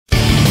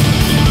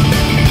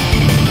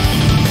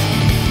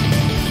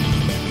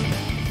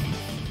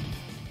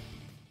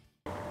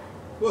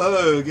Well,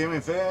 hello,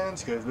 gaming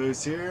fans. Guys,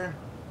 Boost here,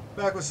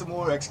 back with some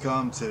more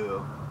XCOM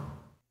 2.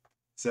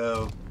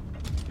 So,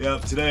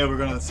 yep, today we're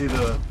gonna see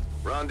the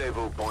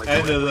rendezvous point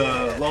end of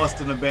the Lost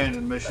and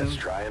Abandoned mission. Let's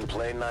try and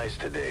play nice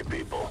today,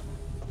 people.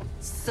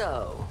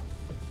 So,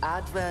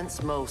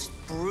 Advent's most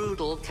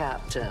brutal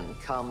captain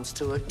comes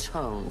to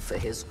atone for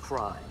his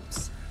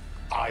crimes.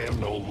 I am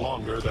no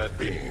longer that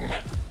being.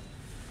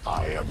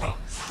 I am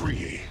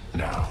free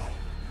now.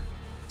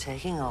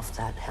 Taking off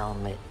that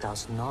helmet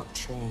does not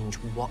change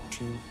what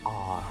you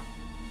are.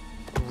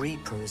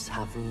 Reapers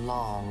have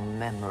long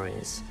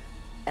memories.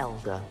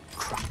 Elder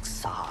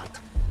Cracksod.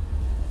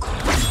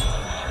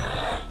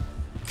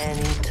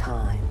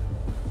 Anytime.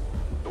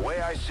 The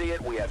way I see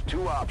it, we have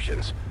two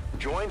options.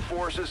 Join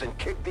forces and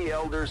kick the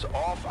Elders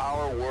off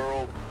our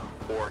world,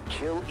 or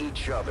kill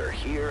each other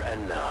here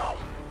and now.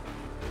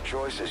 The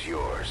choice is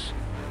yours.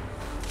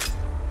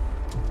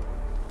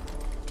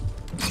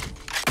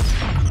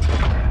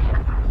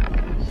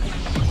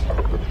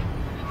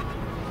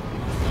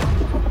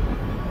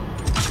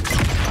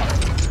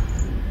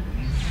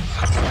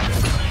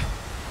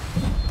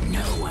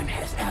 No one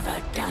has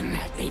ever done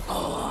that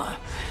before.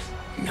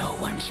 No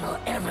one shall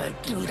ever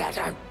do that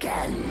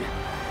again.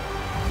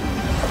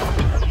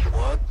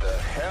 What the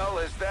hell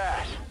is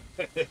that?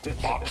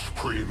 Vox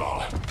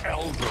Prima,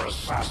 Elder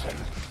Assassin,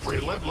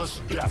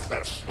 relentless death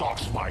that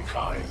stalks my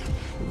kind.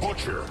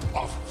 Butcher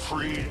of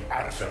free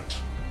Advent.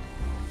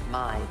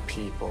 My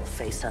people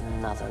face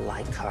another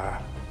like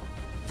her.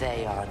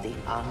 They are the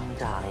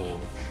undying,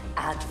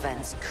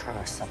 Advent's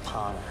curse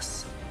upon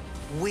us.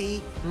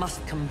 We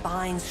must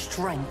combine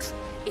strength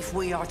if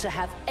we are to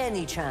have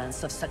any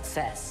chance of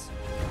success.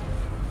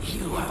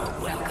 You are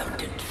welcome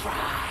to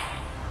try.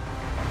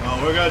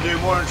 Oh, we're gonna do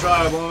more than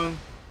try, woman.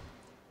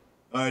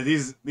 Alright,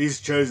 these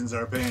Chosens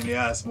are a pain in the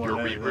ass more Your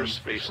than anything. Reapers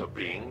face a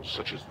being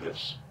such as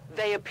this.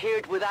 They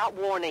appeared without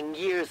warning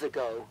years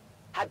ago.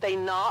 Had they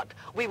not,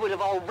 we would have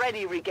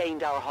already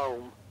regained our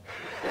home.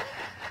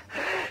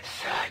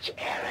 Such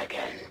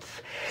arrogance.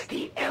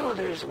 The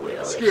Elders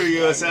will Screw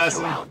you, extend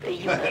assassin. throughout the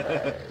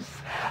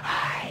universe.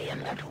 I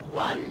am but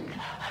one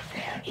of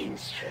their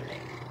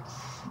instruments.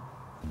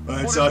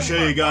 Alright, so I'll show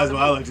you guys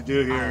what I like to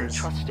do here. Is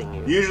Trusting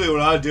you. usually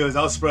what I do is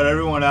I'll spread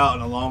everyone out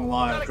in a long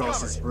line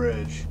across this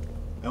bridge.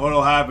 And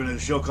what'll happen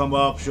is she'll come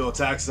up, she'll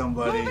attack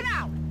somebody,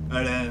 and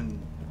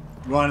then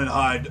run and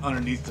hide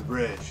underneath the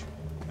bridge.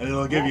 And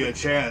it'll give you a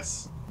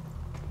chance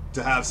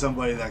to have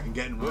somebody that can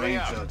get in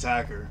range to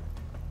attack her.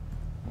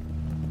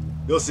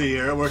 You'll see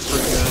here, it works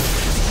pretty good.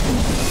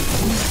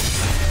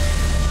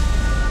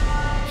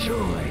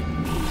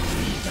 Join me,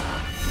 Rita.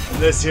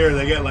 And this here,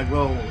 they get like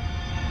little...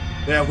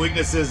 They have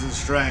weaknesses and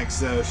strengths,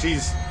 so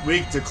she's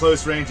weak to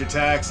close range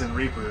attacks and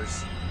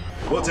Reapers.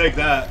 We'll take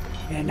that.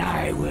 And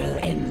I will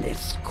end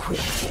this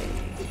quickly.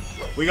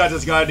 We got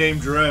this guy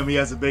named Jerome, he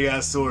has a big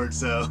ass sword,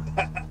 so...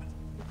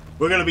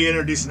 We're gonna be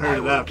introducing her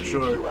to that for You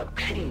sure. a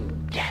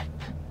clean death.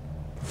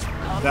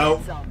 Now,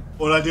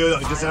 what I do,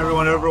 just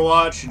everyone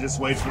Overwatch and just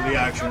wait for the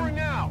action.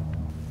 Now.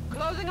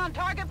 Closing on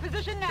target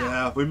position now.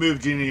 Yeah, we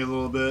moved Jeannie a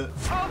little bit.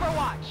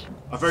 Overwatch.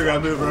 I figured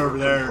I'd move her over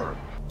there.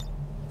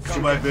 She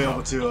might be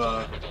able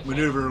to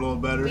maneuver a little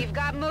better. We've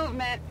got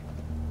movement.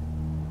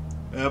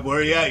 Yep, where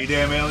are you at, you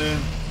damn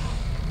alien?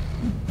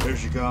 There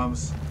she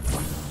comes.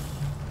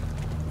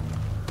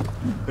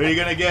 Who are you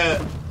gonna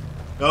get?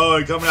 Oh,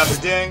 you coming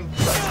after Ding?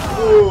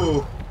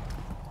 Ooh!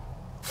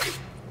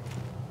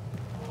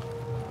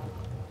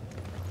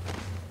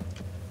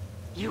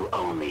 You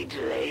only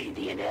delay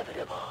the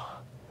inevitable.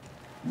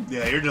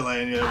 Yeah, you're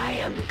delaying it. I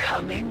am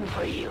coming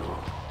for you.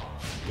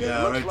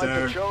 Yeah, Looks right like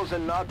there. the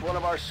Chosen knocked one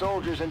of our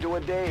soldiers into a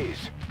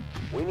daze.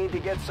 We need to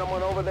get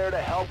someone over there to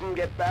help them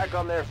get back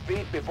on their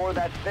feet before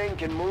that thing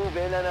can move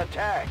in and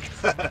attack.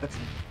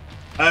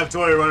 I have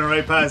Tori running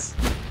right past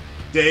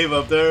Dave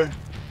up there.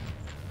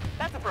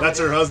 That's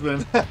her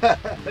husband.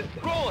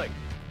 Rolling.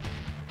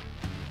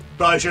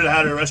 Probably should have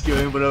had her rescue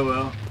him, but oh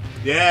well.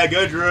 Yeah,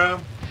 go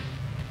Jerome.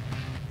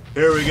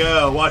 Here we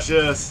go. Watch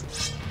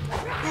this.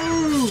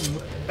 Boom!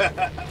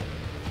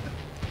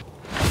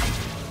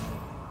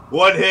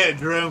 One hit,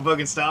 Jerome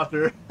fucking stopped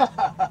her.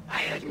 I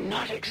had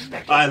not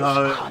expected I this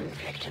love it.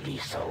 conflict to be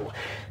so...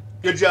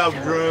 Good job,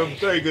 Jerome.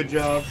 Very good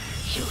job.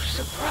 You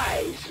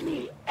surprised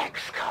me,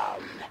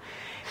 XCOM.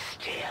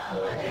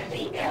 Still,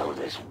 the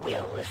Elder's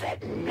will is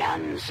that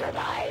none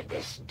survive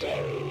this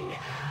day.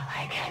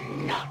 I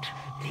cannot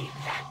leave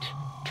that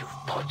to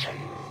fortune.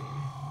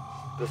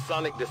 The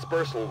sonic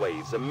dispersal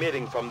waves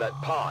emitting from that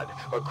pod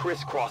are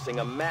crisscrossing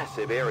a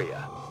massive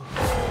area.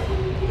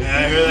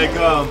 Yeah, here they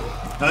come.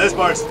 Now this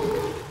part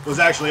was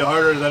actually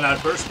harder than that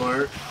first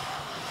part.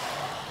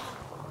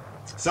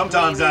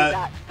 Sometimes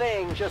that,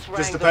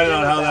 just depending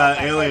on how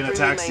that alien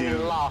attacks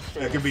you,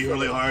 it can be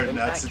really hard in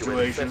that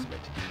situation.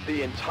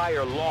 The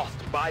entire lost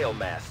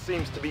biomass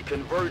seems to be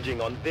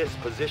converging on this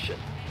position.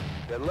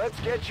 Then let's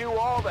get you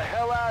all the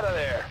hell out of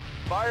there.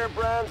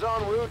 Firebrand's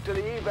en route to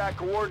the evac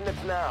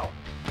coordinates now.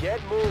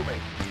 Get moving.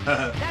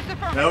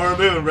 Now we're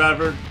moving,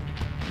 Bradford.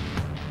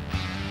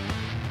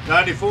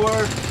 94?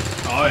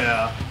 Oh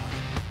yeah.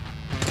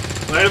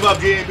 Light him up,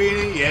 Genie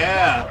Beanie.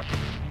 Yeah.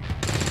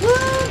 Woo!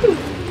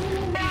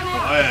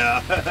 Oh,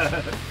 yeah.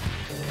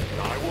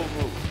 I will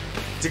move.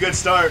 It's a good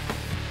start.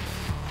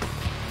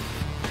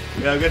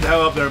 Yeah, good to have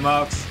up there,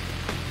 Mox.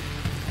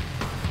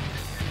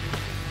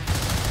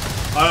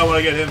 I don't want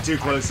to get him too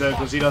close though,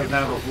 because he doesn't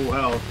have a full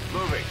health.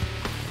 Moving.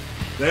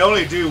 They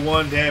only do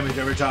 1 damage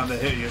every time they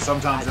hit you.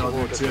 Sometimes they'll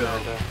do 2.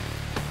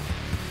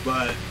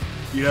 But,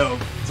 you know,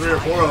 3 or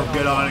 4 of them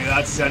get on you.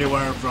 That's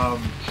anywhere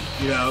from,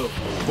 you know,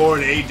 4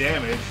 to 8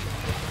 damage.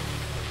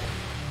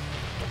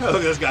 Look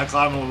at this guy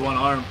climbing with 1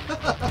 arm.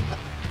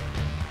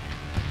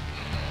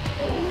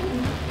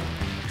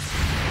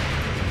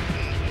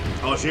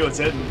 Oh, she was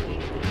hitting.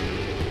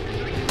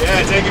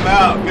 Yeah, take him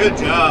out. Good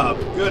job.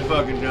 Good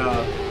fucking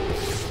job.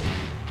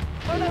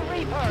 For the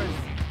Reapers.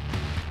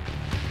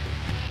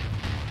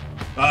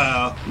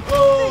 Uh-oh.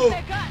 Oh!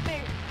 They got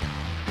me.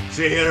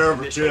 She hit her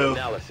for Initial 2.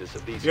 analysis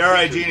of these You're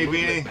alright, creatures' Genie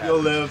movement Beanie. patterns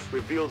You'll live.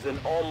 reveals an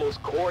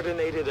almost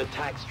coordinated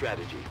attack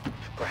strategy.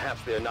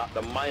 Perhaps they're not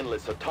the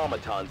mindless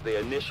automatons they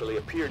initially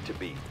appeared to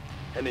be.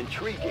 An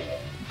intriguing,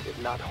 if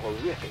not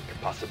horrific,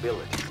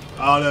 possibility.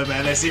 I don't know,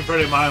 man. They seem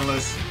pretty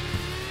mindless.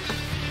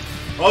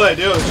 All they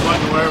do is run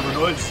to wherever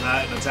noise is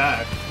at and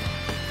attack.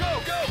 Go,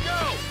 go,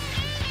 go!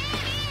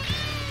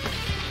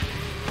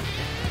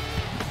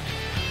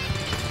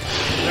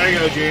 There you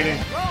go,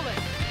 Genie.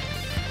 Rolling.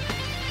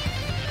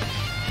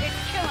 It's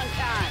killing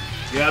time.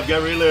 Yep,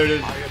 get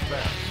reloaded. I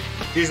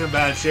advance. He's in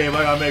bad shape.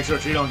 I gotta make sure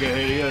she don't get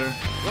hit either.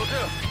 Will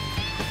do.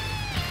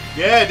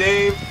 Yeah,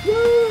 Dave.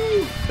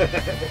 Woo!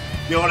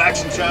 The old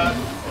action shot.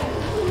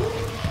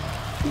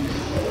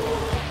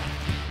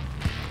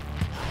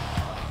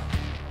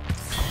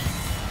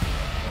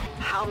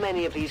 How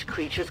many of these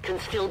creatures can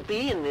still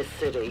be in this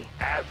city?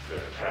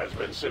 Advent has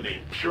been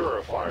sending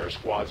purifier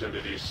squads into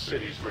these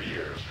cities for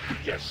years,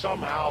 yet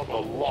somehow the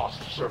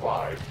Lost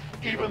survive,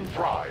 even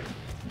thrive.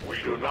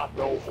 We do not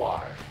know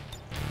why.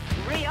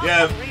 Re-up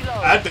Yeah, and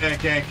reload. Advent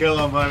can't kill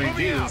them. I mean,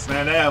 Jesus,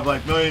 man. They have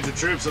like millions of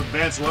troops with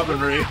advanced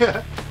weaponry.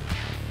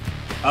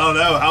 I don't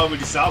know. How would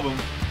you stop them?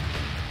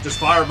 Just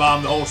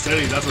firebomb the whole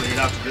city. That's what you'd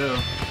have to do.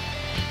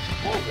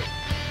 Move it.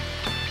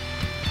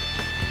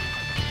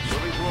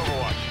 Moving to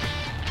Overwatch.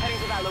 Heading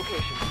to that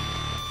location.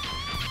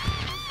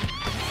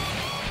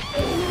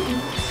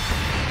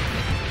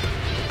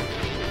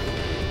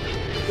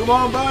 Come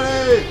on,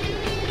 buddy!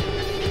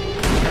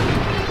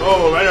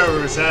 Oh, right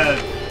over his head.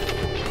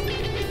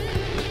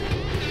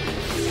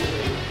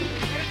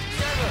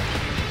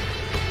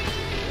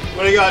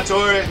 What do you got,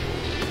 Tori?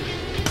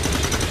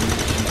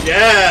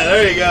 Yeah,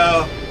 there you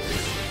go.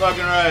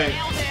 Fucking right.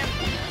 Nailed him.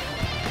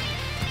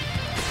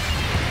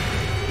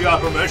 You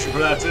got promotion for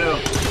that too.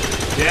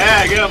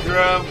 Yeah, get him,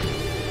 Jerome.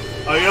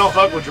 Oh, you don't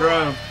fuck with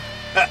Jerome.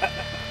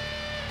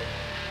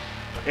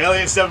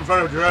 Aliens step in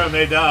front of Jerome,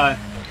 they die.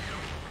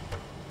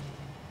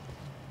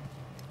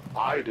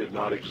 I did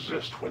not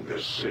exist when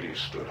this city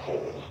stood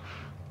whole.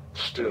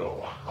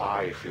 Still,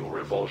 I feel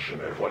revulsion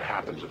at what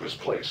happened to this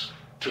place,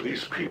 to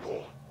these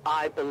people.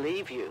 I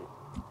believe you.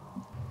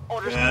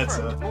 Orders Yeah, it's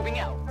confirmed. a Moving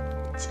out.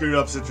 screwed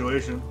up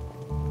situation.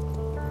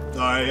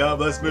 Alright, yeah,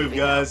 let's move,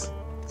 guys.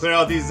 Clear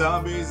out these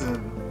zombies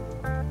and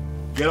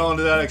get on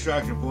to that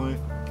extraction point.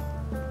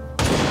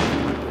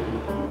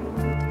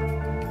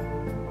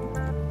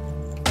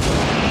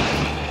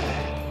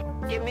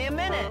 Give me a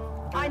minute.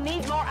 I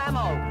need more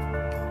ammo.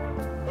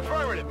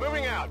 Affirmative.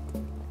 Moving out.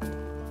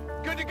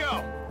 Good to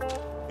go.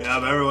 Yeah,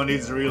 but everyone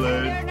needs to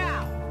reload. There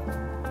now.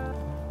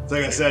 It's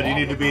like I said, you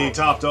need to be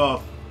topped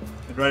off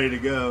and ready to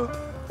go.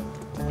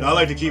 And I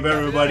like to keep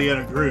everybody in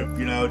a group,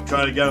 you know,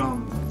 try to get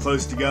them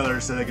close together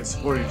so they can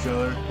support each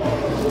other.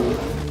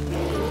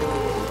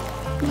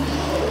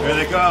 Here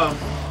they come.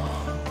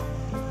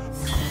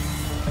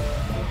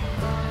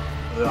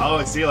 I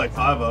always see like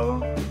 5 of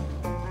them.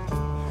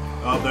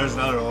 Oh, there's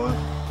another one.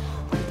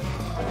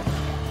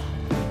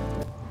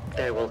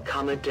 There will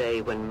come a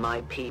day when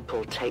my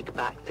people take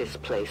back this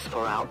place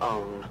for our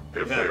own.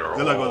 If Yeah, they are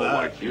good luck with all that.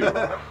 like you,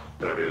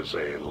 that is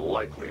a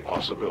likely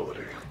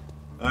possibility.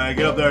 Alright,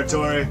 get up there,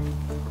 Tori.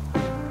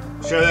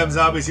 Show them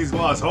zombies he's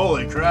lost.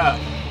 Holy crap.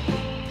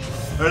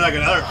 There's like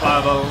another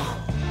 5 of them.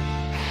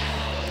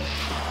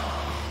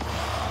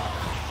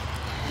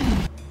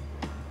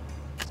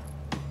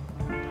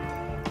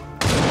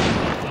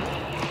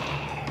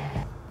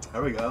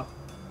 There we go.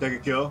 Take a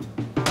kill.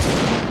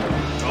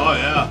 Oh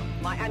yeah.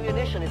 My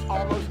ammunition is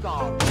almost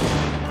gone.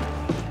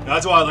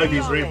 That's why I like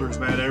these Reapers,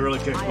 man. They really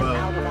kick I am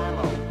out butt.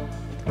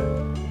 of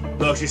ammo.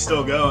 Look, she's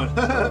still going.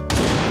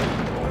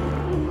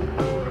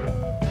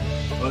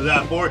 What was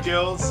that? 4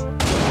 kills?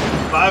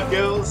 5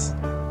 kills?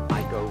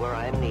 I go where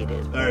I am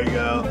needed. There you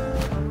go.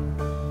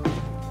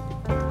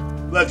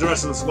 Let the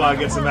rest of the squad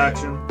get some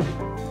action.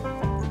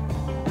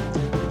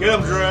 Get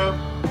him, Jerome.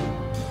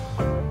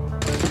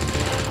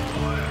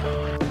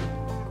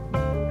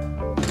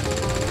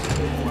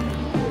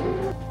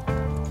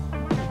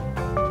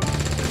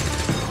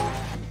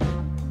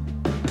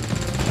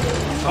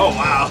 Oh,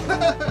 wow.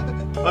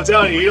 I'm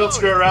telling you, you don't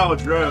screw around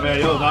with Jerome, man.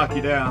 He'll knock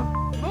you down.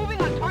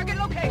 Moving on target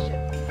location.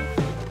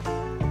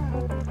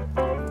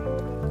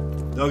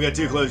 Don't get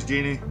too close,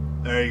 Genie.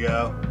 There you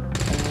go.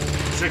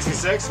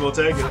 66, we'll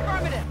take it.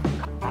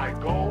 I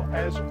go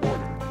as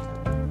ordered.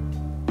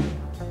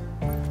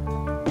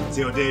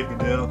 See what Dave can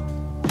do.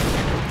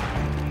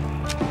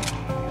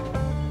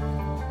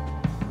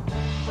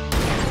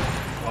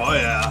 Oh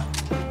yeah.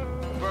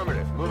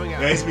 Affirmative. Moving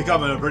out. Yeah, he's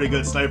becoming a pretty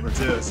good sniper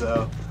too,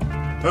 so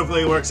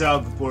hopefully it works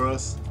out for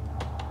us.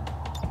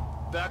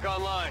 Back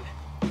online.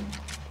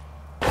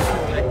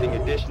 Detecting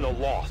additional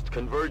Lost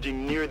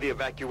converging near the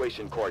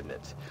evacuation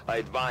coordinates. I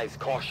advise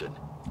caution.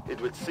 It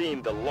would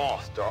seem the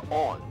Lost are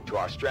on to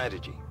our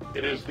strategy.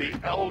 It is the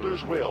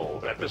Elder's will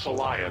that this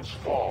alliance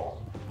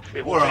fall.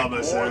 It will We're take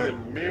almost more there.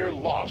 than mere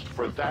Lost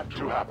for that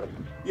to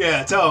happen.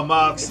 Yeah, tell him,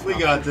 Mox. We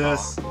got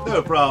this.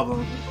 No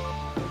problem.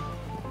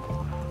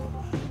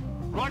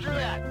 Roger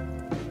that.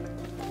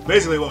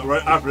 Basically,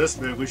 right after this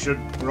move,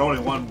 we're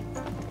only one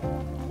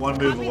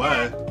move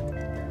away.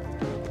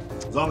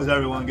 As long as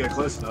everyone get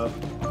close enough.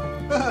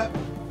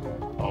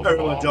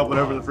 Everyone jumping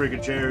over the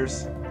freaking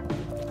chairs.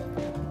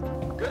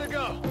 Good to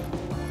go.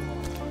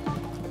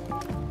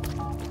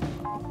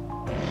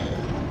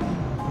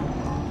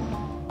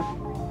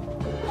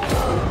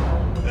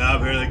 Yeah,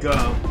 here they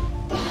come.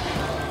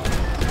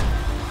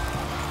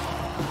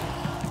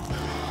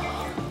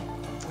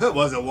 It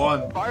wasn't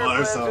one. Oh, Fire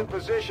there's plan's in some.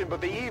 position,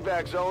 but the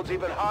evac zone's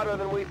even hotter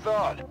than we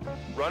thought.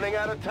 Running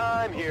out of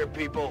time here,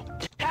 people.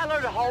 Tell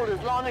her to hold as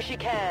long as she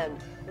can.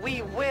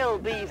 We will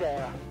be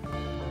there.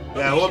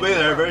 Yeah, we'll be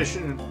there very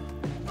soon.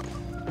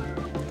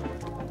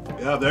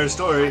 Yeah, there's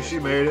Story. She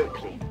made it.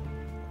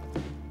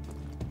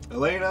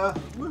 Elena.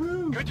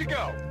 Woohoo. Good to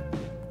go.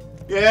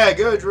 Yeah,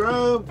 go,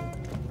 Jerome.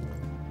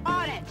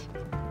 On it.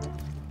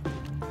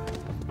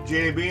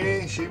 Jeannie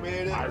Beanie, she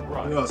made it. I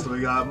run. Who else do we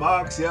got?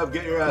 Mox, yep,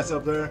 get your ass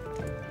up there.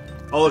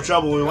 All the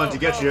trouble we went to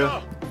get you.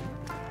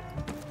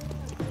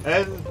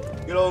 And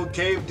good old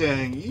Cave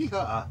Dang.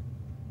 Yeehaw.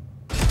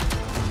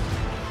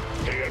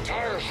 The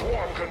entire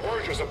swarm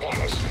converges upon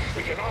us.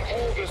 We cannot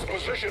hold this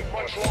position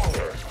much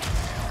longer.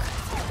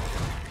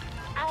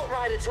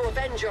 Outrider to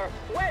Avenger.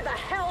 Where the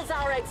hell's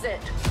our exit?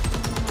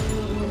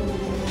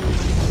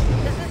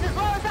 This is as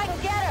low as I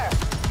can get her.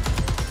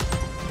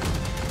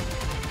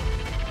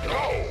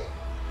 No!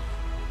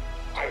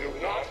 I do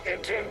not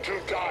intend to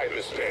die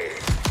this day.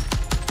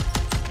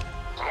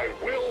 I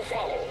will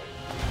follow.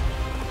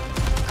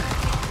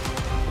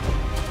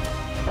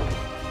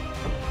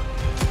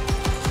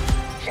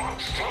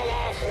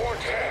 Foxtala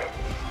 410.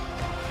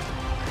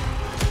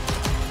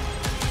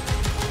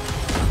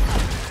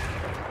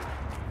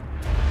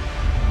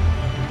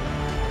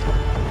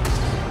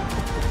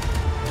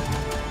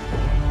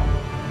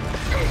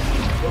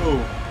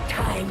 Oh.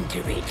 Time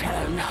to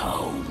return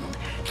home,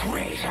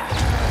 traitor.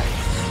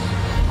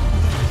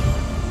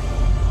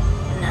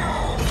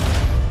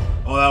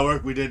 All that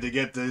work we did to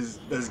get those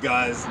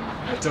guys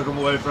that took them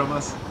away from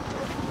us.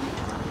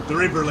 The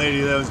Reaper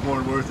lady, that was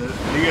more than worth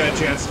it. You get a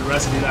chance to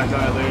rescue that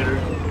guy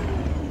later.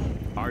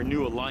 Our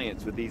new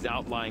alliance with these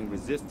outlying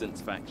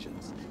resistance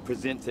factions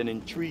presents an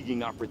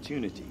intriguing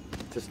opportunity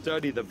to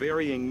study the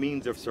varying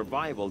means of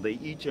survival they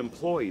each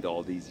employed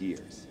all these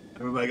years.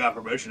 Everybody got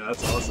promotion,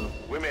 that's awesome.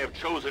 We may have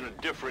chosen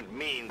a different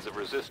means of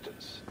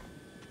resistance,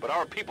 but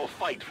our people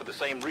fight for the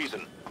same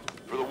reason,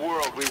 for the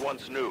world we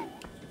once knew.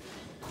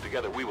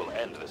 Together we will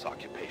end this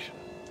occupation,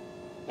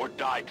 or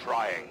die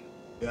trying.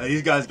 Yeah,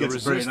 these guys The get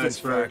some pretty nice resistance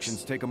perks.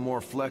 factions take a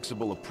more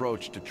flexible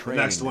approach to The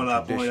training. next one than I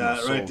point at,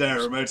 traditional right there,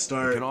 soldiers. remote You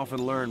start. can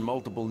often learn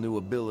multiple new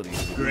abilities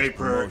with Great each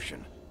perk.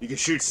 promotion. You can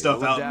shoot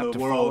stuff You'll out adapt in to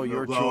the follow world and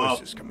your it'll blow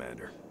choices,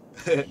 Commander.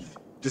 up.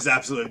 Just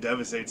absolutely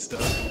devastate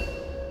stuff.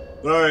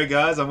 But alright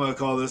guys, I'm going to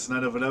call this an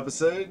end of an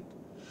episode.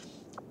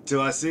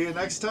 Till I see you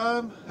next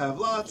time, have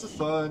lots of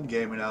fun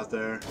gaming out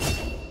there.